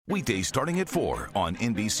Weekdays starting at 4 on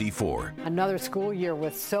NBC4. Another school year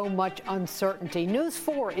with so much uncertainty. News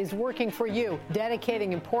 4 is working for you,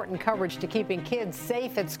 dedicating important coverage to keeping kids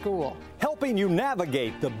safe at school. Helping you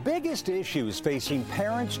navigate the biggest issues facing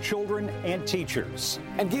parents, children, and teachers.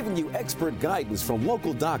 And giving you expert guidance from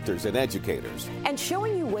local doctors and educators. And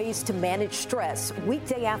showing you ways to manage stress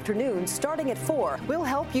weekday afternoons starting at 4. We'll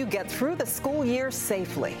help you get through the school year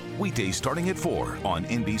safely. Weekdays starting at 4 on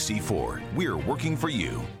NBC4. We're working for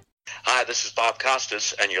you. Hi, this is Bob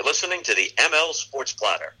Costas, and you're listening to the ML Sports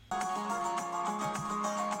Platter.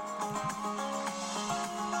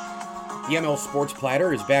 The ML Sports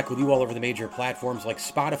Platter is back with you all over the major platforms like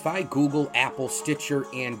Spotify, Google, Apple, Stitcher,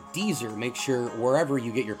 and Deezer. Make sure wherever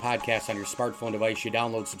you get your podcasts on your smartphone device, you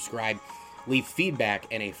download, subscribe, leave feedback,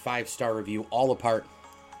 and a 5-star review, all a part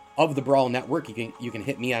of the Brawl Network. You can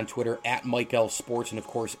hit me on Twitter at Mike L Sports and, of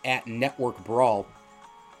course, at Network Brawl.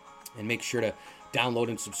 And make sure to download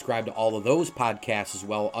and subscribe to all of those podcasts as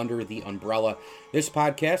well under the umbrella. This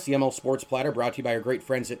podcast, the ML Sports Platter, brought to you by our great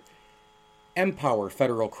friends at Empower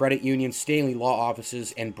Federal Credit Union, Stanley Law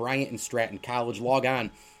Offices, and Bryant and Stratton College. Log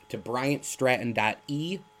on to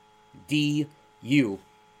bryantstratton.edu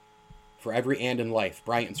for every and in life.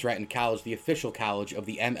 Bryant and Stratton College, the official college of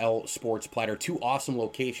the ML Sports Platter. 2 awesome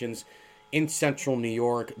locations in central New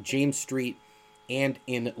York, James Street, and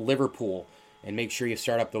in Liverpool. And make sure you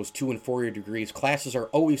start up those 2- and 4-year degrees. Classes are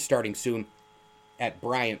always starting soon at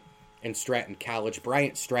Bryant and Stratton College.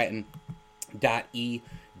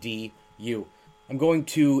 bryantstratton.edu. I'm going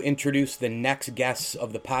to introduce the next guests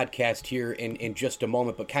of the podcast here in just a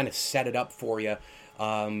moment, but kind of set it up for you.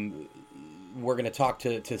 We're going to talk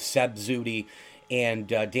to Seb Zudy and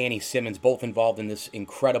Danny Simmons, both involved in this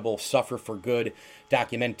incredible Suffer for Good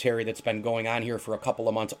documentary that's been going on here for a couple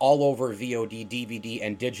of months, all over VOD, DVD,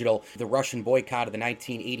 and digital. The Russian boycott of the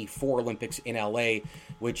 1984 Olympics in LA,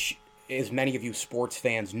 which, as many of you sports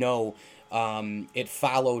fans know, it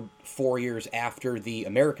followed 4 years after the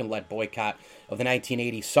American-led boycott of the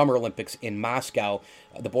 1980 Summer Olympics in Moscow.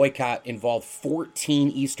 The boycott involved 14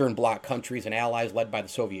 Eastern Bloc countries and allies led by the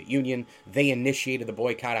Soviet Union. They initiated the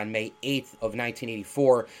boycott on May 8th of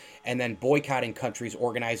 1984, and then boycotting countries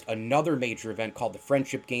organized another major event called the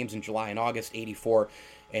Friendship Games in July and August 84.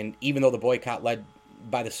 And even though the boycott led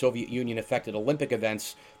by the Soviet Union affected Olympic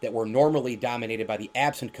events that were normally dominated by the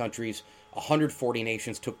absent countries, 140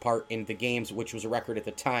 nations took part in the games, which was a record at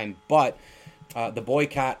the time. But the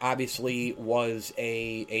boycott obviously was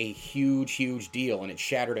a huge, huge deal, and it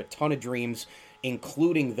shattered a ton of dreams,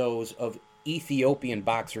 including those of Ethiopian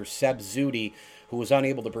boxer Seb Zudy, who was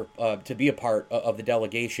unable to be a part of the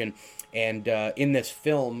delegation. And in this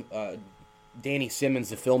film, Danny Simmons,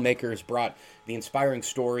 the filmmaker, has brought the inspiring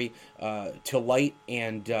story to light,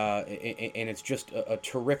 and it's just a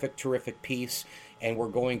terrific, terrific piece. And we're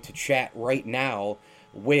going to chat right now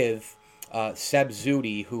with Seb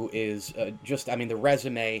Zudy, who is the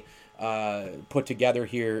resume put together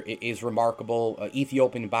here is remarkable.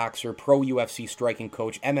 Ethiopian boxer, pro UFC striking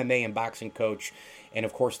coach, MMA and boxing coach, and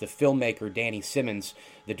of course the filmmaker Danny Simmons,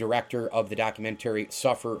 the director of the documentary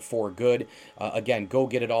Suffer for Good. Again, go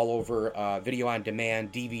get it all over video on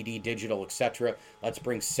demand, DVD, digital, etc. Let's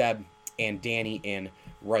bring Seb and Danny in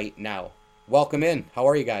right now. Welcome in. How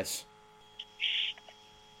are you guys?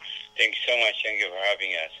 Thank you so much. Thank you for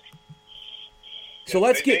having us. So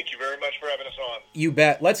thank you very much for having us on. You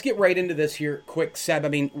bet. Let's get right into this here quick, Seb. I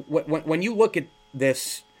mean, when you look at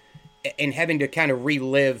this and having to kind of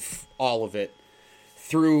relive all of it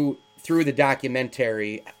through the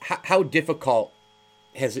documentary, how difficult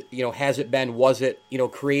has it been? Was it,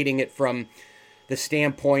 creating it from the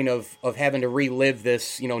standpoint of having to relive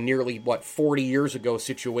this, nearly 40 years ago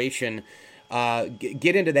situation?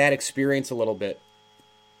 Get into that experience a little bit.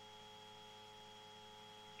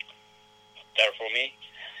 That for me?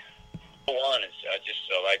 One is I just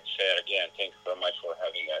like to say it again. Thank you very much for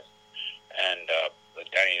having us. And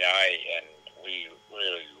Danny and I, we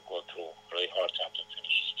really go through really hard time to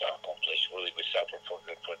finish this accomplish. Really, we suffer for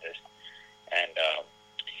good for this. And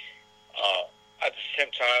at the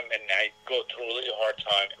same time, and I go through a really hard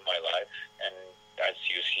time in my life. And as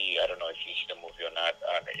you see, I don't know if you see the movie or not,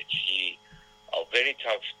 it's a very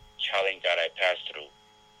tough challenge that I passed through.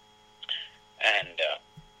 And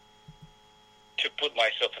to put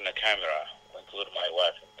myself in the camera, include my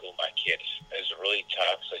wife, include my kids, is a really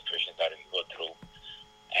tough situation that we go through.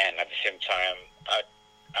 And at the same time,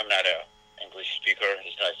 I'm not an English speaker.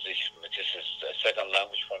 It's not just a second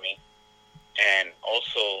language for me. And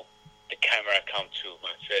also, the camera come to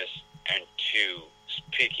my face and to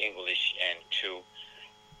speak English and to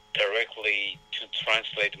directly to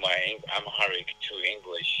translate my Amharic to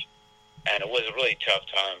English and it was a really tough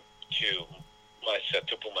time to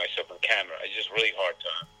put myself on camera. It's just really hard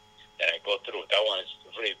time that I go through. That one is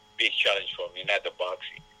a really big challenge for me, not the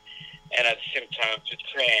boxing. And at the same time, to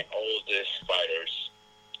train all these fighters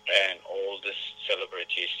and all these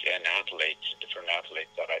celebrities and athletes, different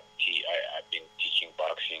athletes that I've been teaching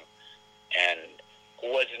boxing, and it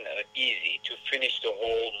wasn't easy to finish the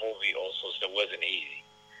whole movie. Also, so it wasn't easy.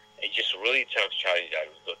 It's just a really tough challenge that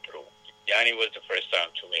we go through. Yanni was the first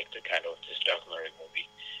time to make the kind of this documentary movie,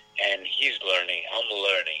 and he's learning. I'm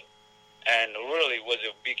learning, and really was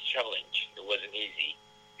a big challenge. It wasn't easy,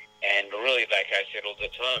 and really, like I said all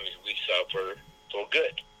the time, is we suffer for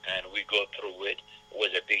good, and we go through it. It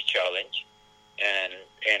was a big challenge, and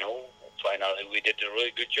finally we did a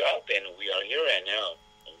really good job, and we are here right now,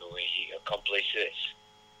 and we accomplished this,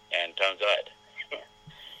 and thank God.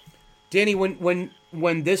 Danny,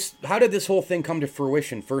 when this, how did this whole thing come to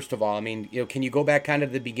fruition? First of all, I mean, can you go back kind of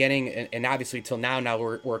to the beginning, and obviously till now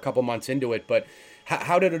we're a couple months into it, but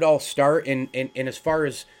how did it all start? And as far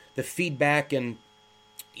as the feedback and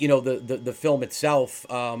the film itself,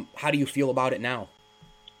 how do you feel about it now?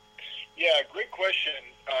 Yeah, great question.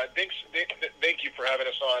 Thank you for having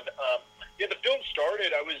us on. The film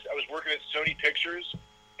started. I was working at Sony Pictures.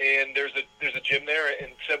 And there's a gym there,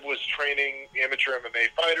 and Seb was training amateur MMA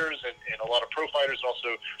fighters and a lot of pro fighters, and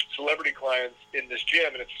also celebrity clients in this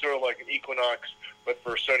gym. And it's sort of like an Equinox, but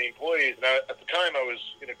for Sony employees. And at the time, I was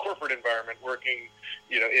in a corporate environment working,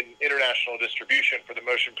 in international distribution for the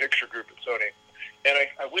motion picture group at Sony. And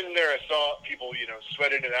I went in there, I saw people,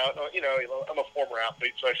 sweating it out. I'm a former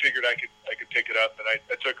athlete, so I figured I could pick it up. And I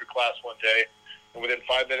took a class one day, and within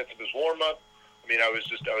 5 minutes of his warm up, I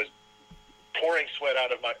was pouring sweat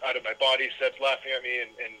out of my body. Seb's laughing at me,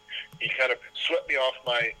 and he kind of swept me off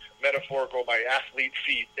my athlete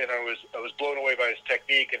feet, and I was blown away by his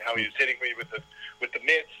technique and how he was hitting me with the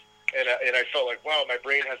mitts, and I felt like, wow, my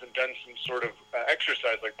brain hasn't done some sort of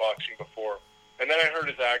exercise like boxing before. And then I heard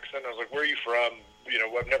his accent. I was like, where are you from?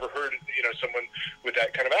 I've never heard someone with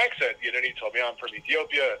that kind of accent. And he told me, I'm from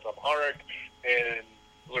Ethiopia. It's Amharic. And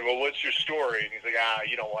I was like, well, what's your story? And he's like,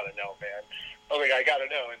 you don't want to know, man. I was like, I got to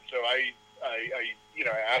know. And so I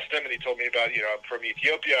asked him, and he told me about, I'm from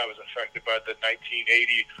Ethiopia. I was affected by the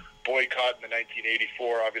 1980 boycott and the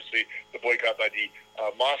 1984, obviously, the boycott by the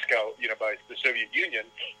Moscow, by the Soviet Union,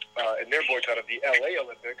 and their boycott of the LA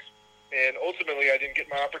Olympics. And ultimately, I didn't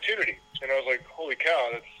get my opportunity. And I was like, holy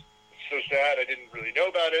cow, that's so sad. I didn't really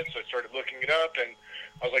know about it, so I started looking it up, and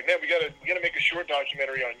I was like, man, we gotta make a short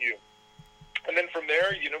documentary on you. And then from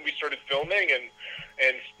there, we started filming, and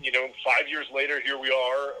 5 years later, here we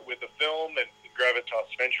are with the film, and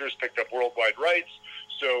Gravitas Ventures picked up worldwide rights.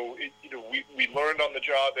 So, we learned on the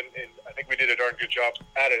job, and I think we did a darn good job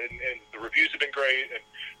at it, and the reviews have been great, and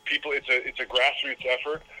people, it's a grassroots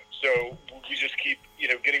effort. So we just keep,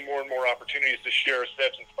 getting more and more opportunities to share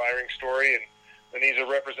Seb's inspiring story, and he's a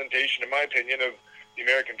representation, in my opinion, of the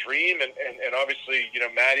American dream, and obviously,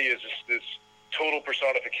 Maddie is this total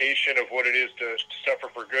personification of what it is to suffer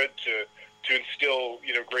for good, to instill,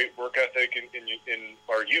 great work ethic in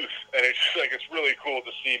our youth. And it's just like, it's really cool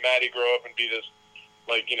to see Maddie grow up and be this,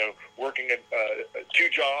 working at 2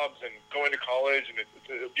 jobs and going to college, and it's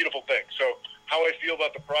a beautiful thing. So how I feel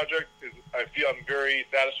about the project is, I feel I'm very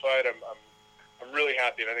satisfied. I'm really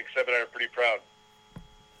happy, and I think Seb and I are pretty proud.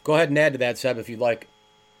 Go ahead and add to that, Seb, if you'd like.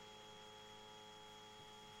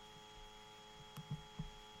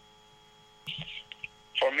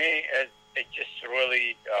 For me, it just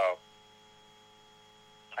really,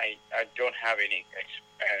 I don't have any,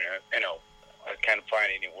 I can't find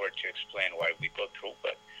any word to explain why we go through,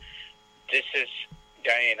 but this is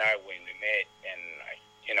Danny and I when we met, and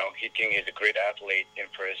he thinks he's a great athlete in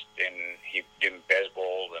first, and he did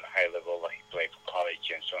baseball and high level, he played for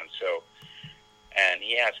college and so on. So, and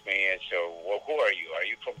he asked me, so, well, who are you? Are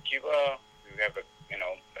you from Cuba? You have a,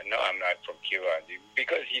 no, I'm not from Cuba,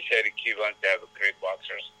 because he said Cubans have great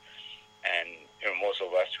boxers, and most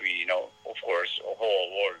of us, we know, of course, the whole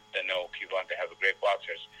world, they know Cubans have great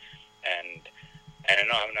boxers, and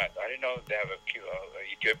no, I'm not. I didn't know they have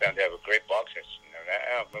Ethiopians have great boxers.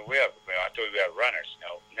 I thought we have runners.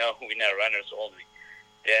 No, we're not runners only.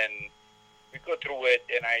 Then we go through it,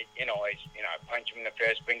 and I punch him in the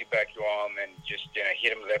face, bring it back to him, and just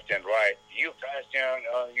hit him left and right. You fast,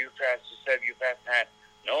 you fast, you fast, man.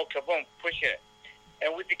 No, come on, pushing it.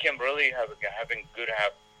 And we became really having good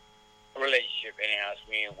relationship. And he asked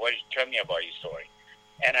me, tell me about your story.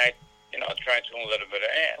 And I, trying to a little bit,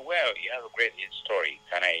 well, you have a great story.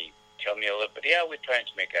 Can I tell me a little bit? Yeah, we're trying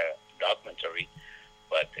to make a documentary,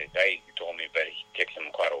 but the guy told me, but it takes him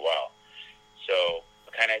quite a while. So,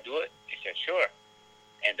 can I do it? He said, sure.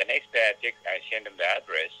 And the next day, I sent him the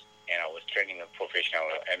address, and I was training professional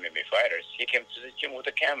MMA fighters. He came to the gym with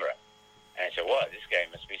a camera. And I said, wow, this guy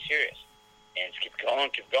must be serious. And keep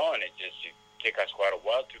going. It took us quite a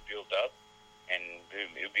while to build up. And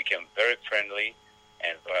we became very friendly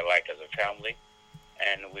and like as a family.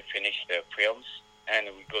 And we finished the films, and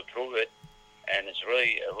we go through it. And it's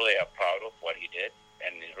really I'm proud of what he did.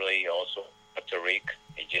 And it's really also Tariq.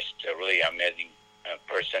 He's just a really amazing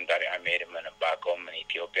person that I met him back home in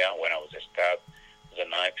Ethiopia when I was stabbed with a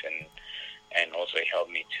knife. And also he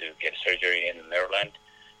helped me to get surgery in Maryland.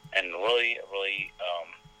 And really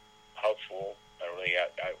helpful.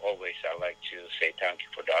 I like to say thank you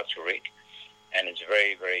for Dr. Rick. And it's a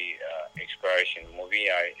very, very inspiring movie.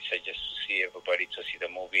 I suggest to see everybody to see the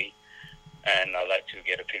movie. And I like to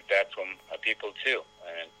get a feedback from people too.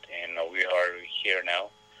 And we are here now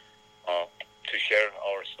to share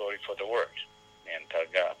our story for the world. And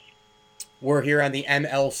thank God. We're here on the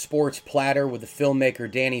ML Sports Platter with the filmmaker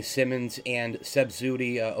Danny Simmons and Seb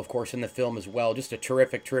Zudi, of course, in the film as well. Just a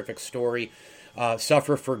terrific, terrific story.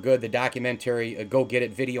 Suffer for Good, the documentary, go get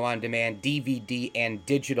it, video on demand, DVD and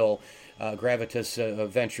digital. Gravitas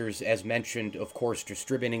Ventures, as mentioned, of course,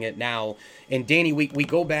 distributing it now. And Danny, we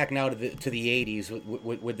go back now to the 80s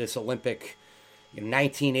with this Olympic in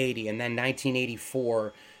 1980 and then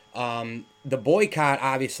 1984. The boycott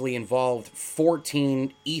obviously involved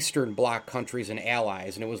 14 Eastern Bloc countries and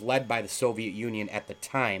allies, and it was led by the Soviet Union at the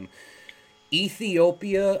time.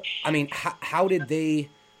 Ethiopia, I mean, how did they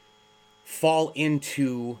fall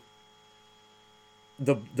into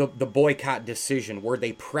the boycott decision? Were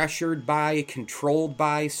they pressured by, controlled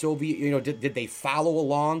by Soviet? Did they follow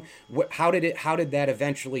along? How did that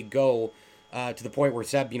eventually go to the point where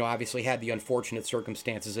Seb, obviously had the unfortunate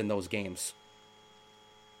circumstances in those games?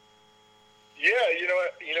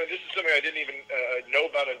 Yeah, this is something I didn't even know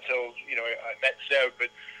about until I met Seb. But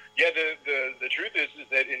yeah, the truth is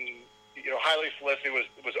that in Haile Selassie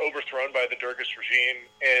was overthrown by the Dergish regime,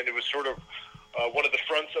 and it was sort of one of the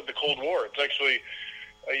fronts of the Cold War. It's actually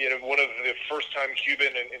one of the first time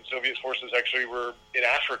Cuban and Soviet forces actually were in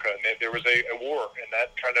Africa, and there was a war, and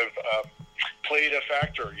that kind of played a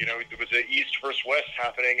factor. There was an East versus West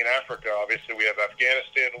happening in Africa. Obviously, we have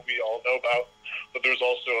Afghanistan, we all know about, but there's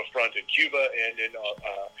also a front in Cuba and in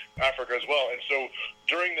Africa as well. And so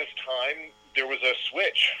during this time, there was a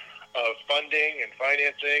switch of funding and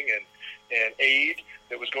financing and aid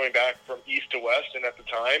that was going back from East to West. And at the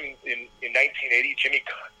time, in 1980, Jimmy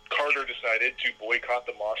Carter decided to boycott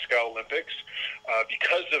the Moscow Olympics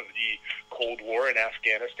because of the Cold War in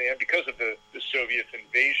Afghanistan, because of the Soviet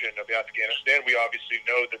invasion of Afghanistan. We obviously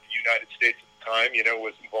know that the United States at the time,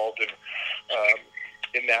 was involved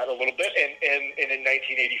in that a little bit. And in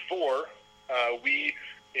 1984,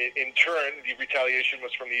 in turn, the retaliation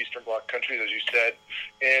was from the Eastern Bloc countries, as you said,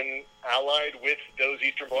 and allied with those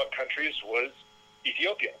Eastern Bloc countries was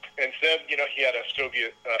Ethiopia. And Seb, he had a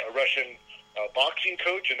Russian boxing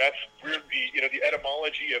coach, and that's where the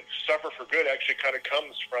etymology of Suffer for Good actually kind of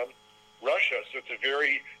comes from Russia. So it's a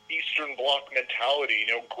very Eastern Bloc mentality,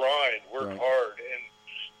 grind, work hard,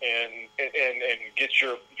 and gets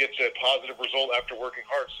a positive result after working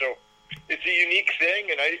hard. So it's a unique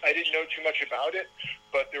thing, and I didn't know too much about it,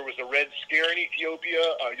 but there was a Red Scare in Ethiopia.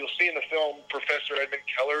 You'll see in the film Professor Edmund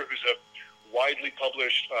Keller, who's a widely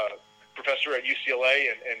published professor at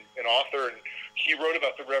UCLA and an author, and he wrote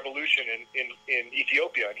about the revolution in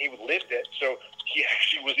Ethiopia, and he lived it. So he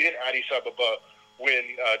actually was in Addis Ababa when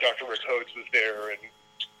Dr. Rick Hodes was there, and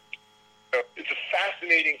it's a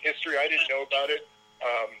fascinating history. I didn't know about it,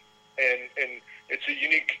 and it's a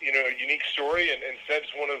unique story, and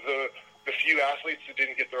Seb's one of the few athletes that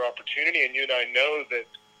didn't get their opportunity, and you and I know that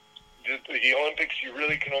the Olympics, you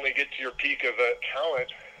really can only get to your peak of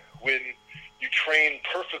talent when you train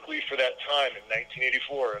perfectly for that time in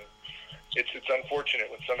 1984, and it's unfortunate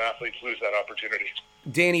when some athletes lose that opportunity.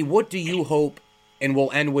 Danny, what do you hope, and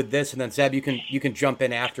we'll end with this, and then Seb, you can jump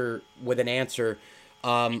in after with an answer.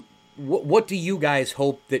 What do you guys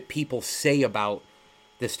hope that people say about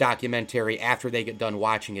this documentary after they get done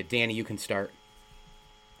watching it? Danny, you can start.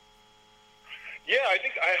 Yeah,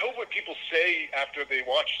 I hope what people say after they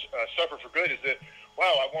watch Suffer for Good is that,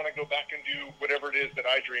 wow, I want to go back and do whatever it is that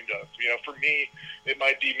I dreamed of. For me, it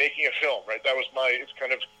might be making a film, right? That was it's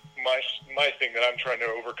kind of my thing that I'm trying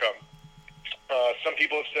to overcome. Some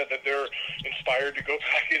people have said that they're inspired to go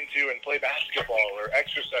back into and play basketball or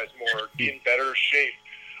exercise more, be in better shape.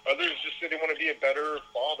 Others just say they want to be a better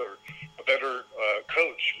father, a better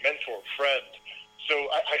coach, mentor, friend. So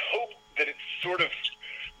I hope that it sort of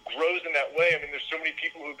grows in that way. I mean, there's so many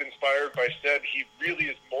people who've been inspired by Seb. He really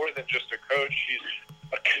is more than just a coach. He's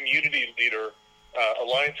a community leader, a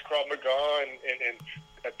Alliance Krav Maga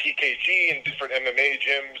and PKG and different MMA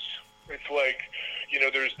gyms. It's like,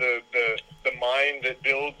 there's the mind that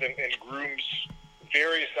builds and grooms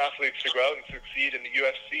various athletes to go out and succeed in the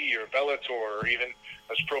UFC or Bellator or even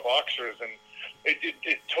as pro boxers. And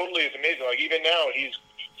it totally is amazing. Like, even now,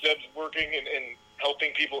 Seb's working and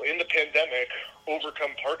helping people in the pandemic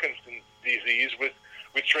overcome Parkinson's disease with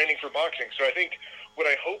training for boxing. So I think what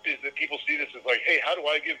I hope is that people see this as like, hey, how do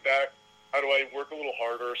I give back? How do I work a little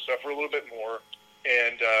harder, suffer a little bit more,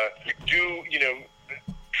 and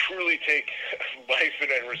truly take life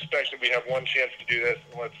and respect that we have one chance to do this,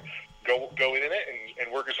 and let's go in it and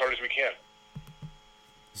work as hard as we can.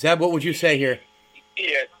 Zeb, what would you say here?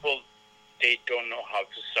 Yeah, well, they don't know how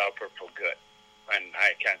to suffer for good. And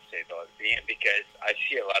I can't say that because I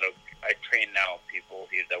see I train now people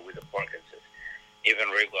here that with the Parkinson's, even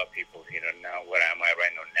regular people here now, where am I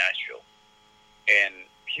right now, Nashville. And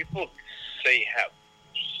people say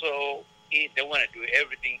they want to do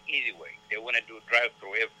everything easy way. They want to do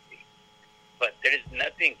drive-through everything. But there is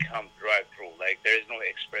nothing come drive-through, like there is no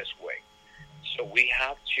express way. So we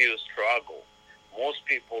have to struggle. Most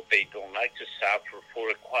people, they don't like to suffer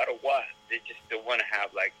for quite a while. They want to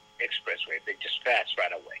have like expressway. They just fast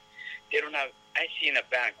right away. They don't have. I see in a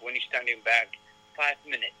bank when you stand in bank, 5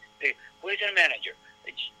 minutes. Where's your manager?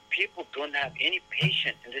 People don't have any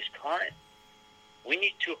patience in this time. We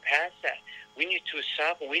need to pass that. We need to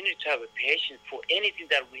suffer. We need to have a patience for anything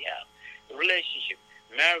that we have, relationship,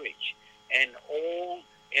 marriage, and all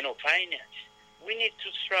finance. We need to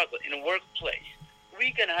struggle in a workplace.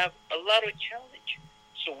 We're gonna have a lot of challenge,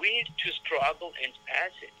 so we need to struggle and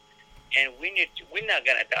pass it. And we're not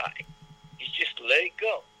going to die. It's just let it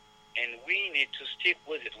go. And we need to stick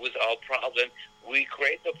with it, with our problem. We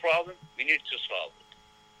create the problem. We need to solve it.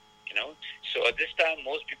 So at this time,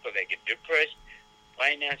 most people, they get depressed,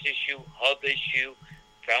 finance issue, health issue,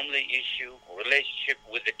 family issue, relationship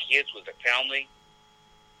with the kids, with the family.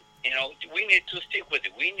 We need to stick with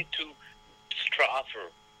it. We need to strive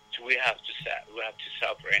for. So we have to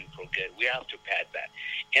suffer and forget. We have to pass that.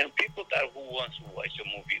 And people who wants to watch the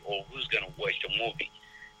movie or who's going to watch the movie,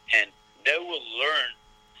 and they will learn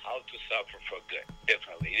how to suffer for good.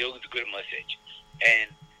 Definitely, it was a good message,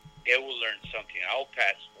 and they will learn something. I'll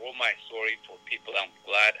pass all my story for people. I'm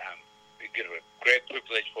glad I get a great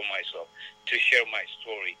privilege for myself to share my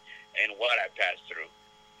story and what I passed through.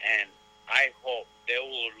 And I hope they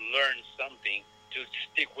will learn something to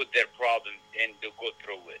stick with their problem and to go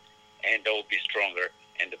through it. And they'll be stronger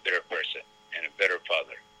and a better person and a better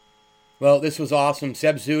father. Well, this was awesome.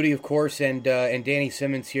 Seb Zutti, of course, and Danny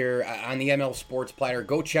Simmons here on the ML Sports Platter.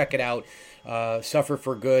 Go check it out. Suffer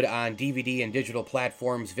for Good on DVD and digital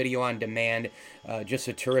platforms, video on demand. Just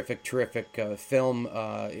a terrific film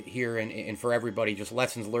here and for everybody. Just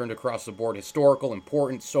lessons learned across the board, historical,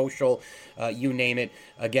 important, social, you name it.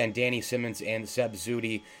 Again, Danny Simmons and Seb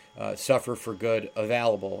Zutti, Suffer for Good,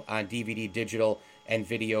 available on DVD, digital, and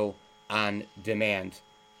video on demand.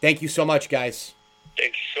 Thank you so much, guys.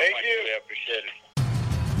 Thank you so much. I appreciate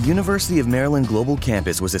it. University of Maryland Global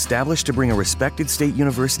Campus was established to bring a respected state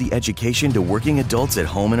university education to working adults at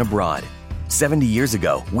home and abroad. 70 years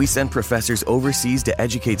ago, we sent professors overseas to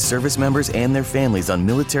educate service members and their families on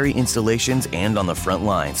military installations and on the front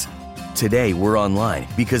lines. Today, we're online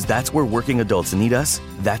because that's where working adults need us,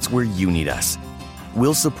 that's where you need us.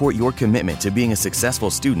 We'll support your commitment to being a successful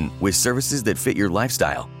student with services that fit your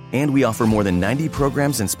lifestyle, and we offer more than 90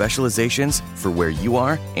 programs and specializations for where you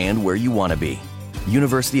are and where you want to be.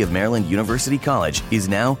 University of Maryland University College is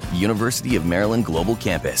now University of Maryland Global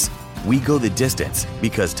Campus. We go the distance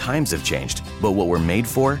because times have changed, but what we're made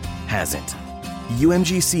for hasn't.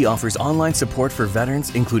 UMGC offers online support for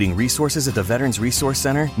veterans, including resources at the Veterans Resource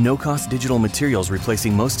Center, no-cost digital materials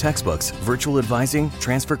replacing most textbooks, virtual advising,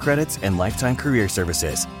 transfer credits, and lifetime career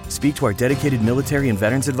services. Speak to our dedicated military and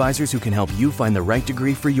veterans advisors who can help you find the right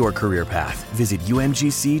degree for your career path. Visit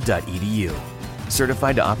umgc.edu.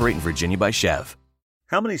 Certified to operate in Virginia by Chev.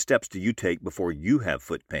 How many steps do you take before you have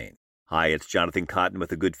foot pain? Hi, it's Jonathan Cotton with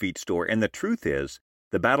the Good Feet Store, and the truth is,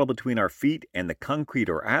 the battle between our feet and the concrete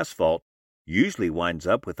or asphalt usually winds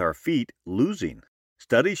up with our feet losing.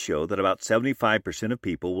 Studies show that about 75% of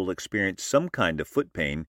people will experience some kind of foot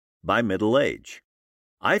pain by middle age.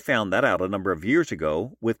 I found that out a number of years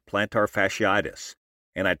ago with plantar fasciitis,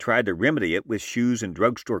 and I tried to remedy it with shoes and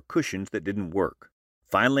drugstore cushions that didn't work.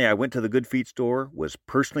 Finally, I went to the Good Feet Store, was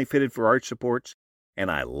personally fitted for arch supports, and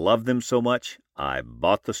I loved them so much, I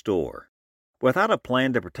bought the store. Without a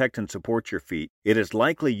plan to protect and support your feet, it is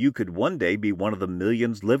likely you could one day be one of the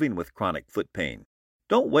millions living with chronic foot pain.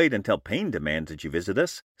 Don't wait until pain demands that you visit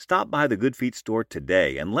us. Stop by the Good Feet store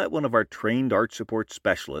today and let one of our trained arch support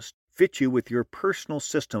specialists fit you with your personal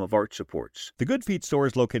system of arch supports. The Good Feet store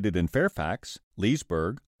is located in Fairfax,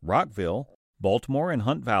 Leesburg, Rockville, Baltimore and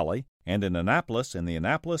Hunt Valley, and in Annapolis in the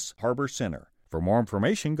Annapolis Harbor Center. For more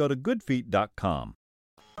information, go to goodfeet.com.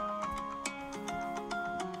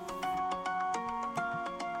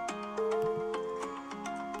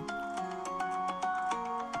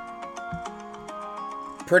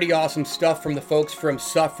 Pretty awesome stuff from the folks from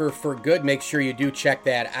Suffer for Good. Make sure you do check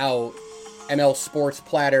that out. ML Sports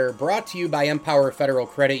Platter, brought to you by Empower Federal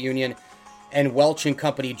Credit Union and Welch &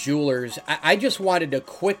 Company Jewelers. I just wanted to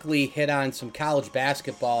quickly hit on some college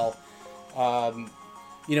basketball,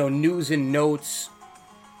 news and notes.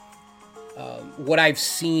 What I've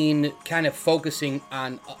seen, kind of focusing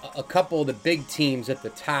on a couple of the big teams at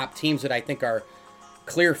the top, teams that I think are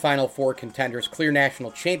clear Final Four contenders, clear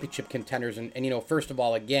national championship contenders, and first of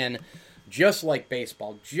all, again, just like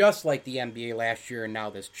baseball, just like the NBA last year and now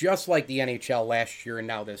this, just like the NHL last year and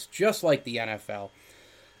now this, just like the NFL,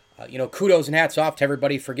 kudos and hats off to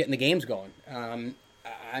everybody for getting the games going. The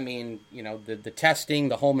testing,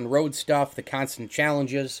 the home and road stuff, the constant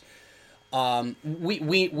challenges.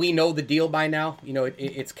 We know the deal by now.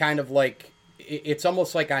 It's kind of like, it's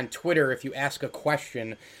almost like on Twitter, if you ask a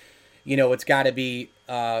question, it's got to be,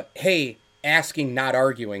 hey, asking, not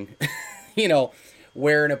arguing,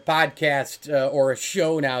 where in a podcast or a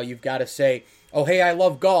show now, you've got to say, oh, hey, I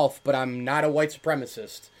love golf, but I'm not a white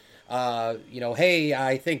supremacist. Hey,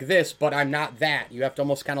 I think this, but I'm not that. You have to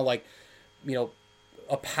almost kind of like,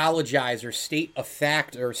 apologize or state a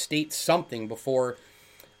fact or state something before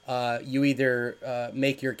you either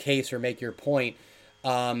make your case or make your point.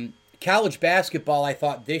 College basketball, I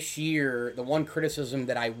thought this year, the one criticism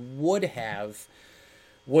that I would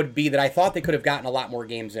be that I thought they could have gotten a lot more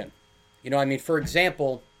games in. For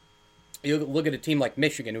example, you look at a team like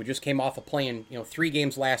Michigan, who just came off of playing, 3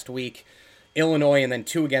 games last week, Illinois, and then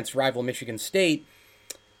 2 against rival Michigan State.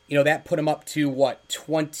 That put them up to,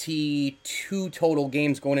 22 total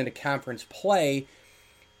games going into conference play,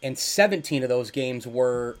 and 17 of those games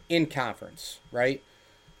were in conference, right?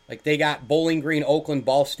 Like, they got Bowling Green, Oakland,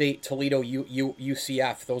 Ball State, Toledo,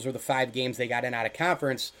 UCF. Those are the 5 games they got in out of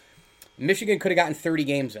conference. Michigan could have gotten 30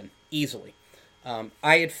 games in, easily.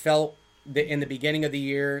 I had felt that in the beginning of the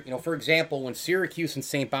year, for example, when Syracuse and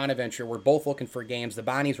St. Bonaventure were both looking for games, the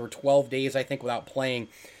Bonnies were 12 days, I think, without playing.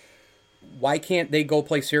 Why can't they go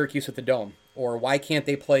play Syracuse at the Dome? Or why can't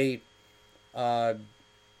they play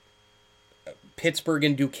Pittsburgh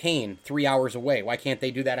and Duquesne 3 hours away? Why can't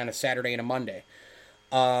they do that on a Saturday and a Monday?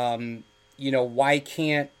 Why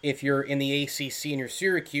can't, if you're in the ACC and you're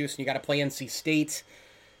Syracuse and you got to play NC State,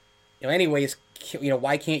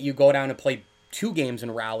 why can't you go down and play 2 games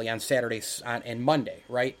in Raleigh on Saturday and Monday,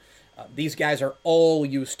 right? These guys are all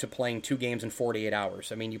used to playing 2 games in 48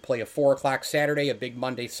 hours. You play a 4 o'clock Saturday, a big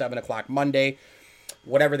Monday, 7 o'clock Monday,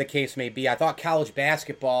 whatever the case may be. I thought college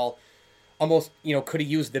basketball almost, could have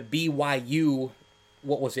used the BYU,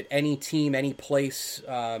 what was it, any team, any place,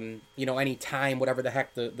 any time, whatever the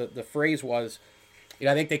heck the phrase was.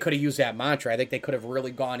 I think they could have used that mantra. I think they could have really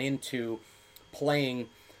gone into playing,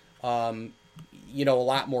 a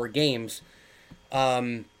lot more games.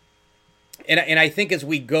 And I think as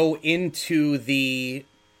we go into the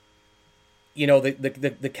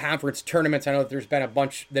conference tournaments, I know that there's been a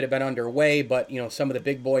bunch that have been underway, but, some of the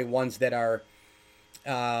big boy ones that are,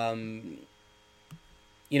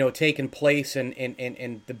 taking place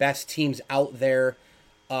and the best teams out there.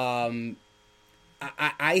 I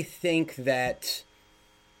think that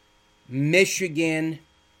Michigan,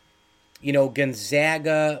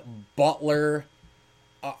 Gonzaga, Butler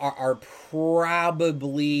are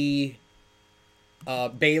probably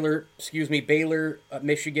Baylor,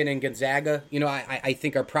 Michigan, and Gonzaga. I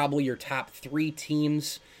think are probably your top 3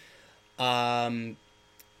 teams. I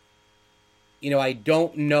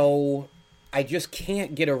don't know. I just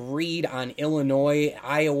can't get a read on Illinois,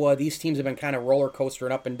 Iowa. These teams have been kind of roller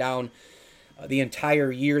coastering up and down the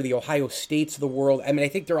entire year. The Ohio States of the world. I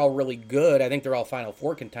think they're all really good. I think they're all Final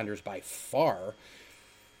Four contenders by far.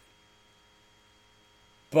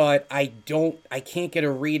 But I can't get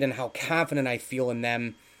a read on how confident I feel in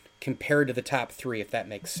them compared to the top 3, if that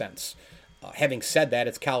makes sense. Having said that,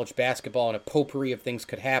 it's college basketball and a potpourri of things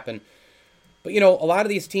could happen. But, a lot of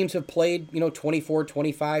these teams have played, 24,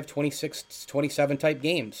 25, 26, 27 type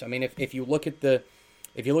games. If you look at the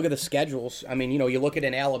schedules, you look at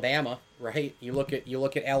an Alabama, right? You look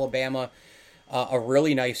at Alabama, a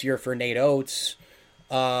really nice year for Nate Oates.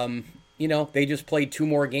 They just played 2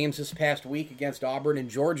 more games this past week against Auburn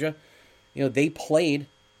and Georgia. They played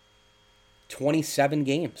 27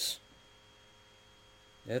 games.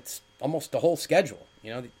 It's almost the whole schedule.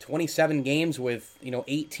 27 games with,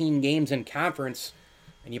 18 games in conference,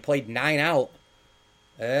 and you played 9 out.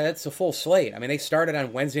 That's a full slate. I mean, they started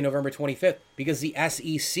on Wednesday, November 25th, because the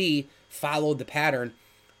SEC followed the pattern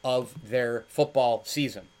of their football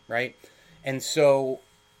season, right? And so,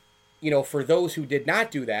 for those who did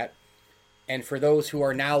not do that, and for those who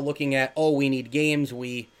are now looking at, we need games,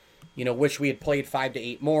 we, wish we had played 5 to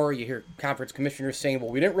 8 more. You hear conference commissioners saying,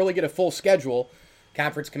 well, we didn't really get a full schedule.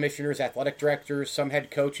 Conference commissioners, athletic directors, some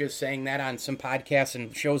head coaches saying that on some podcasts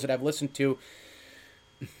and shows that I've listened to.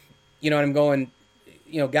 And I'm going,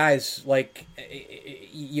 guys, like,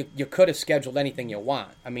 you could have scheduled anything you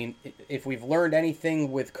want. I mean, if we've learned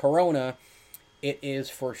anything with Corona, it is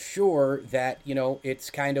for sure that, it's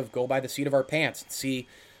kind of go by the seat of our pants and see,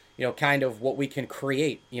 kind of what we can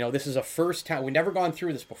create. This is a first time. We've never gone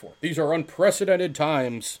through this before. These are unprecedented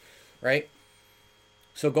times, right?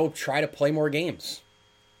 So go try to play more games.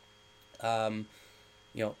 A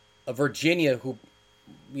Virginia who,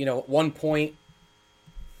 at one point,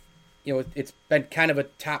 it's been kind of a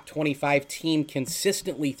top 25 team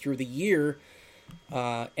consistently through the year.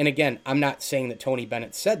 And again, I'm not saying that Tony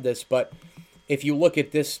Bennett said this, but if you look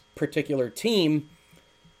at this particular team,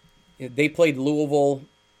 they played Louisville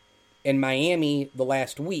and Miami the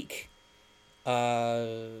last week.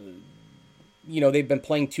 They've been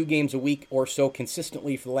playing 2 games a week or so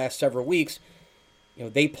consistently for the last several weeks.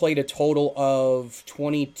 They played a total of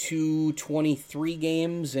 22, 23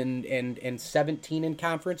 games and 17 in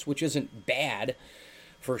conference, which isn't bad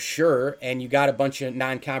for sure. And you got a bunch of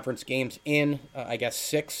non-conference games in,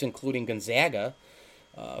 6, including Gonzaga,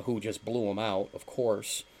 who just blew them out, of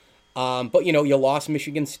course. But, you lost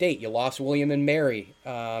Michigan State. You lost William and Mary.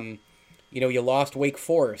 You lost Wake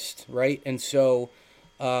Forest, right? And so,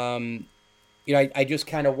 I just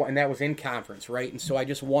kind of, and that was in conference, right? And so I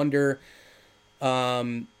just wonder,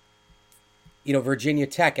 Virginia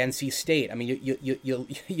Tech, NC State. I mean,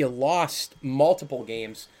 you lost multiple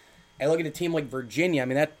games. I look at a team like Virginia. I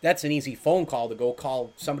mean, that's an easy phone call to go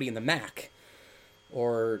call somebody in the MAC,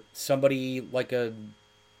 or somebody like a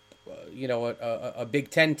Big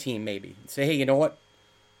Ten team maybe. Say, hey, you know what?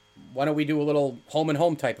 Why don't we do a little home and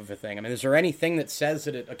home type of a thing? I mean, is there anything that says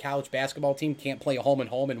that a college basketball team can't play a home and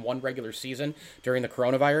home in one regular season during the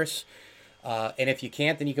coronavirus? And if you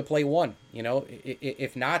can't, then you can play one.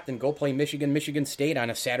 If not, then go play Michigan State on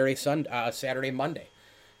a Saturday, Monday.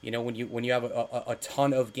 When you have a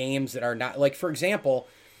ton of games that are not, like, for example,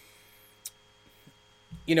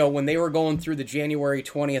 when they were going through the January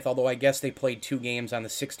 20th, although I guess they played 2 games on the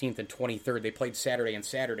 16th and 23rd, they played Saturday and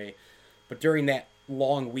Saturday. But during that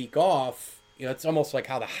long week off, it's almost like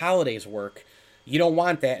how the holidays work. You don't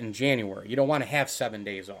want that in January. You don't want to have 7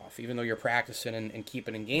 days off, even though you're practicing and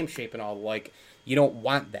keeping in game shape and all. Like, you don't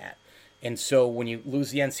want that. And so when you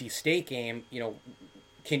lose the NC State game,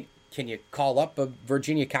 can you call up a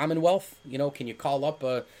Virginia Commonwealth? Can you call up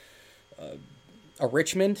a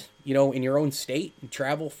Richmond, in your own state and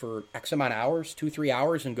travel for X amount of hours, 2-3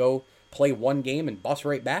 hours, and go play one game and bus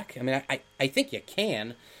right back? I mean, I think you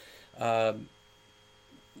can.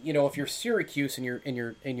 If you're Syracuse and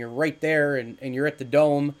you're right there and you're at the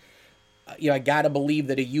Dome, I gotta believe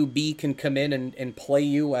that a UB can come in and play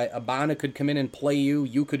you. A Abana could come in and play you.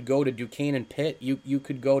 You could go to Duquesne and Pitt. You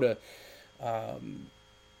could go to, I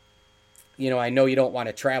know you don't want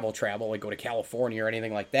to travel like go to California or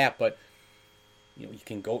anything like that, but you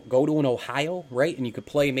can go to an Ohio, right? And you could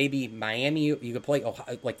play maybe Miami. You could play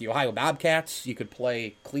like the Ohio Bobcats. You could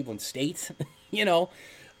play Cleveland State.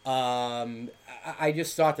 I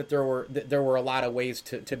just thought that there were a lot of ways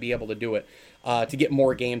to be able to do it, to get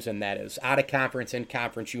more games than that is. Out of conference, in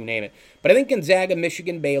conference, you name it. But I think Gonzaga,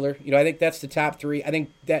 Michigan, Baylor, I think that's the top 3. I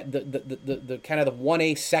think that the kind of the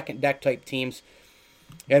 1A second deck type teams,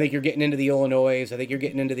 I think you're getting into the Illinois. I think you're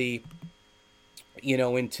getting into the,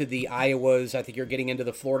 into the Iowas. I think you're getting into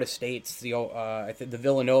the Florida States, I think the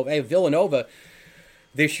Villanova. Hey, Villanova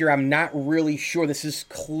this year, I'm not really sure. This is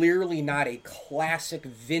clearly not a classic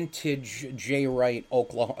vintage Jay Wright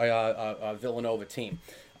Villanova team,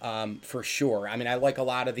 for sure. I mean, I like a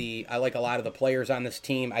lot of the players on this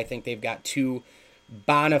team. I think they've got 2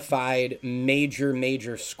 bona fide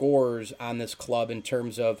major scorers on this club in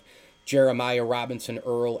terms of Jeremiah Robinson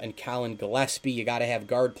Earl and Colin Gillespie. You got to have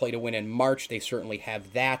guard play to win in March. They certainly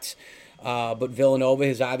have that. But Villanova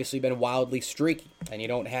has obviously been wildly streaky, and you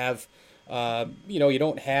don't have a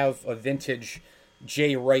vintage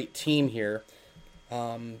Jay Wright team here.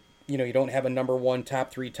 You don't have a number 1,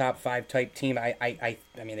 top 3, top 5 type team. I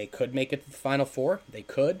mean, they could make it to the Final Four. They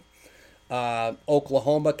could.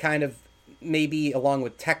 Oklahoma kind of, maybe along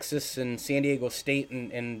with Texas and San Diego State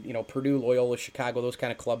and you know, Purdue, Loyola, Chicago, those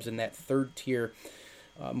kind of clubs in that third tier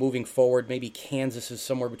moving forward. Maybe Kansas is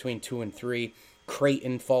somewhere between 2 and 3.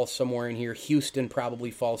 Creighton falls somewhere in here. Houston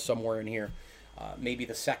probably falls somewhere in here. Maybe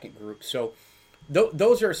the second group. So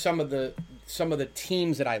those are some of the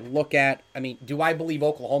teams that I look at. I mean, do I believe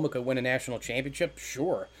Oklahoma could win a national championship?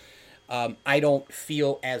 Sure. I don't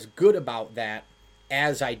feel as good about that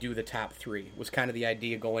as I do the top 3, was kind of the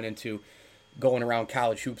idea going around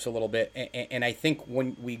college hoops a little bit. And I think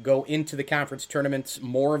when we go into the conference tournaments,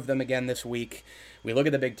 more of them again this week, we look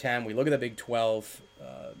at the Big Ten, we look at the Big 12.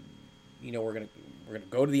 You know, we're gonna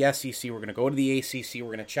go to the SEC, we're gonna go to the ACC,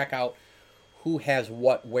 we're gonna check out who has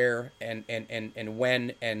what, where, and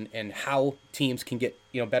when, and how teams can get,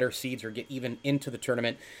 you know, better seeds or get even into the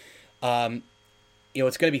tournament. You know,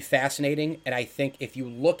 it's going to be fascinating, and I think if you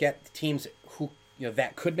look at the teams who, you know,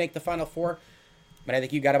 that could make the Final Four, I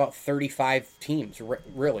think you got about 35 teams,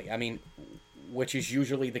 really. I mean, which is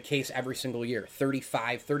usually the case every single year. 30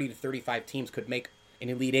 to 35 teams could make an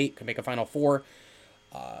Elite Eight, could make a Final Four.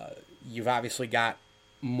 You've obviously got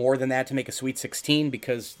more than that to make a Sweet 16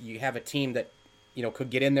 because you have a team that, you know, could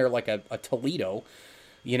get in there like a Toledo,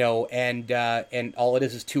 you know, and all it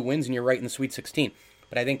is 2 wins and you're right in the Sweet 16.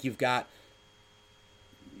 But I think you've got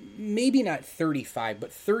maybe not 35,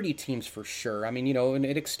 but 30 teams for sure. I mean, you know, and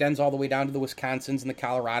it extends all the way down to the Wisconsins and the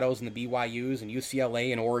Colorados and the BYUs and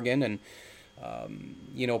UCLA and Oregon and,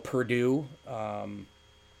 you know, Purdue,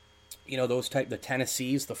 you know, the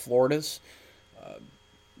Tennessees, the Floridas,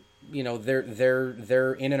 you know,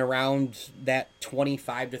 they're in and around that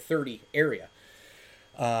 25 to 30 area.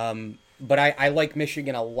 But I like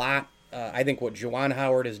Michigan a lot. I think what Juwan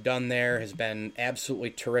Howard has done there has been absolutely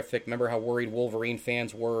terrific. Remember how worried Wolverine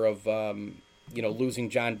fans were of, you know, losing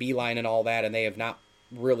John Beilein and all that, and they have not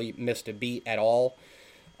really missed a beat at all.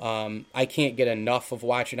 I can't get enough of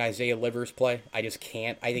watching Isaiah Livers play. I just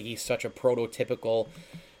can't. I think he's such a prototypical.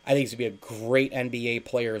 I think he's going to be a great NBA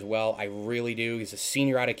player as well. I really do. He's a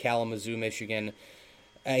senior out of Kalamazoo, Michigan.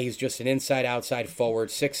 He's just an inside-outside forward,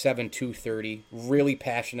 6'7", 230, really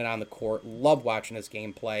passionate on the court. Love watching his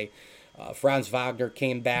game play. Franz Wagner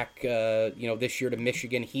came back, you know, this year to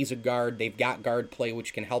Michigan. He's a guard. They've got guard play,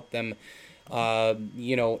 which can help them,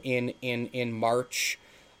 you know, in March.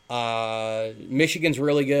 Michigan's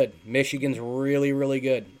really good. Michigan's really, really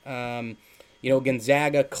good. You know,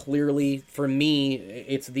 Gonzaga, clearly, for me,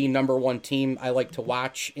 it's the number one team I like to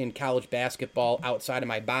watch in college basketball outside of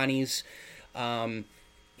my Bonnies.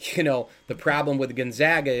 You know, the problem with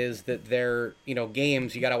Gonzaga is that their, you know,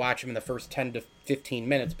 games, you got to watch them in the first 10 to 15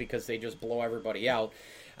 minutes because they just blow everybody out.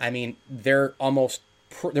 I mean, they're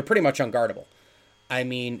pretty much unguardable. I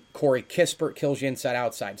mean, Corey Kispert kills you inside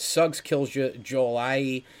outside. Suggs kills you. Joel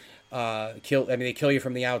Ayayi, they kill you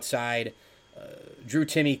from the outside. Drew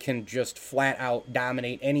Timme can just flat out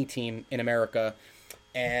dominate any team in America.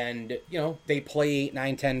 And, you know, they play 8,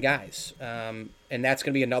 9, 10 guys. And that's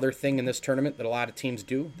going to be another thing in this tournament that a lot of teams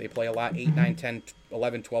do. They play a lot, 8, 9, 10,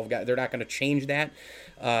 11, 12 guys. They're not going to change that.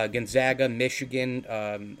 Gonzaga,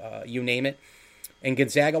 Michigan, you name it. And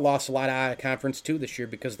Gonzaga lost a lot out of conference, too, this year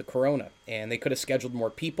because of the corona. And they could have scheduled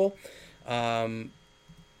more people. You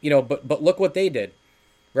know, but look what they did,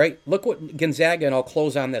 right? Look what Gonzaga, and I'll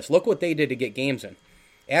close on this. Look what they did to get games in.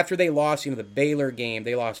 After they lost, you know, the Baylor game,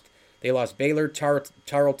 they lost Baylor,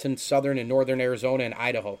 Tarleton, Southern, and Northern Arizona, and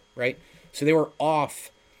Idaho, right? So they were off.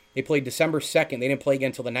 They played December 2nd. They didn't play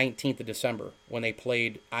again until the 19th of December when they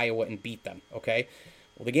played Iowa and beat them, okay?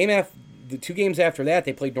 Well, the 2 games after that,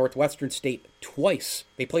 they played Northwestern State twice.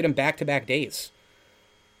 They played them back-to-back days.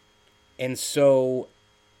 And so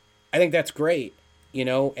I think that's great, you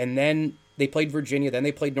know? And then they played Virginia. Then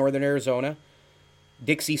they played Northern Arizona,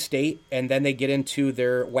 Dixie State, and then they get into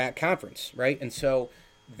their WAC conference, right? And so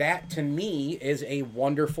that, to me, is a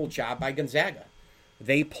wonderful job by Gonzaga.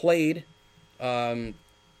 They played, or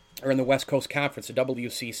in the West Coast Conference, the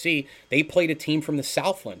WCC, they played a team from the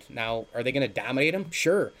Southland. Now, are they going to dominate them?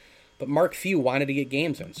 Sure. But Mark Few wanted to get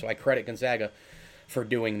games in, so I credit Gonzaga for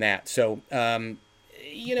doing that. So,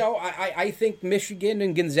 you know, I think Michigan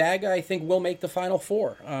and Gonzaga, I think, will make the Final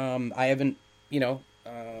Four. I haven't, you know,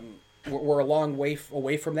 we're a long way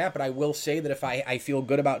away from that, but I will say that if I feel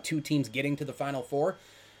good about 2 teams getting to the Final Four,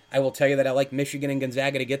 I will tell you that I like Michigan and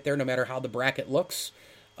Gonzaga to get there no matter how the bracket looks.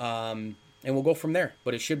 And we'll go from there.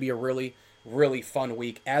 But it should be a really, really fun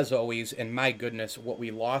week, as always. And my goodness, what we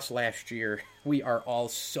lost last year, we are all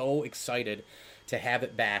so excited to have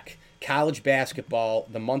it back. College basketball,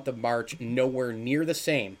 the month of March, nowhere near the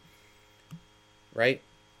same. Right?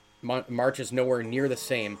 March is nowhere near the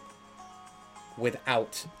same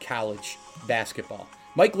without college basketball.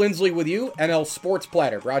 Mike Lindsley with you, ML Sports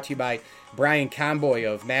Platter, brought to you by Brian Conboy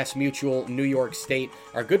of Mass Mutual, New York State,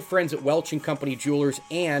 our good friends at Welch & Company Jewelers,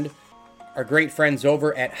 and our great friends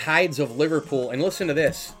over at Hides of Liverpool. And listen to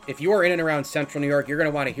this. If you are in and around Central New York, you're going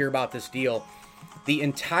to want to hear about this deal. The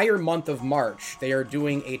entire month of March, they are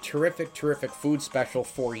doing a terrific, terrific food special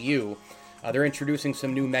for you. They're introducing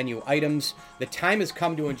some new menu items. The time has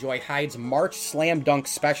come to enjoy Hide's March Slam Dunk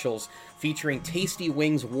specials featuring tasty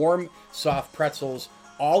wings, warm, soft pretzels,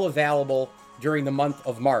 all available during the month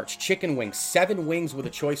of March. Chicken wings, 7 wings with a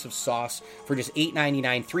choice of sauce for just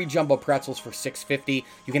 $8.99, 3 jumbo pretzels for $6.50.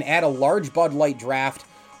 You can add a large Bud Light draft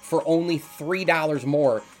for only $3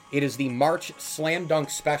 more. It is the March Slam Dunk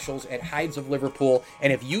specials at Hides of Liverpool,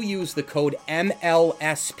 and if you use the code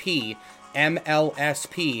MLSP,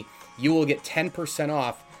 you will get 10%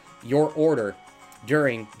 off your order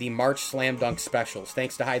during the March Slam Dunk specials.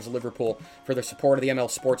 Thanks to Hides of Liverpool for their support of the ML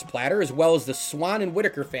Sports Platter, as well as the Swan and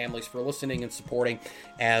Whitaker families for listening and supporting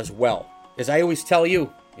as well. As I always tell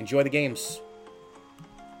you, enjoy the games.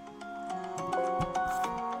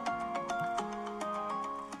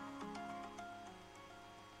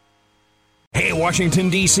 Hey, Washington,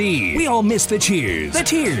 D.C., we all miss the cheers, the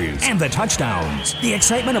tears, and the touchdowns. The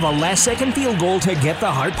excitement of a last-second field goal to get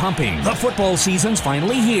the heart pumping. The football season's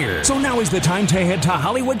finally here, so now is the time to head to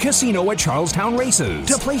Hollywood Casino at Charlestown Races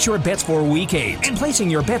to place your bets for Week 8. And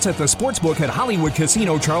placing your bets at the sportsbook at Hollywood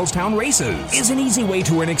Casino Charlestown Races is an easy way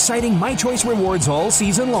to earn exciting My Choice rewards all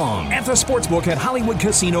season long at the sportsbook at Hollywood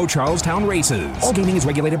Casino Charlestown Races. All gaming is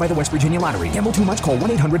regulated by the West Virginia Lottery. Gamble too much? Call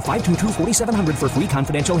 1-800-522-4700 for free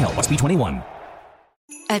confidential help. Must be 21.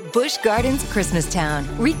 At Busch Gardens Christmastown,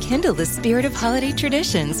 rekindle the spirit of holiday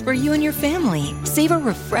traditions for you and your family. Savor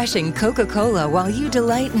refreshing Coca-Cola while you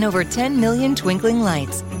delight in over 10 million twinkling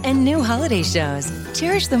lights and new holiday shows.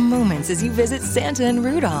 Cherish the moments as you visit Santa and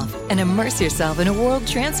Rudolph and immerse yourself in a world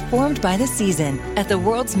transformed by the season at the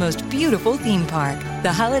world's most beautiful theme park.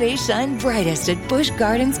 The holidays shine brightest at Busch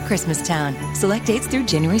Gardens Christmastown. Select dates through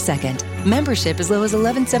January 2nd. Membership as low as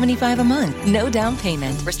 $11.75 a month. No down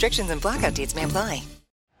payment. Restrictions and blackout dates may apply.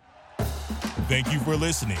 Thank you for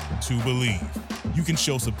listening to Believe. You can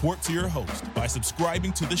show support to your host by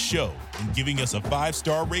subscribing to the show and giving us a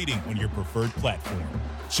 5-star rating on your preferred platform.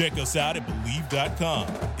 Check us out at Believe.com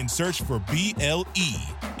and search for BLEAV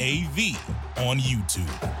on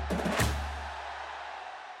YouTube.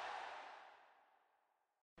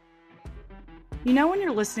 You know when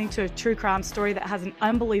you're listening to a true crime story that has an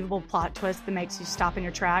unbelievable plot twist that makes you stop in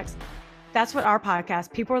your tracks? That's what our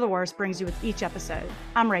podcast, People Are the Worst, brings you with each episode.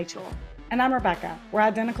 I'm Rachel. And I'm Rebecca. We're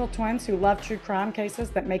identical twins who love true crime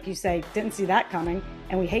cases that make you say, didn't see that coming,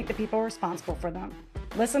 and we hate the people responsible for them.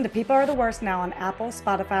 Listen to People Are the Worst now on Apple,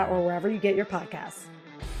 Spotify, or wherever you get your podcasts.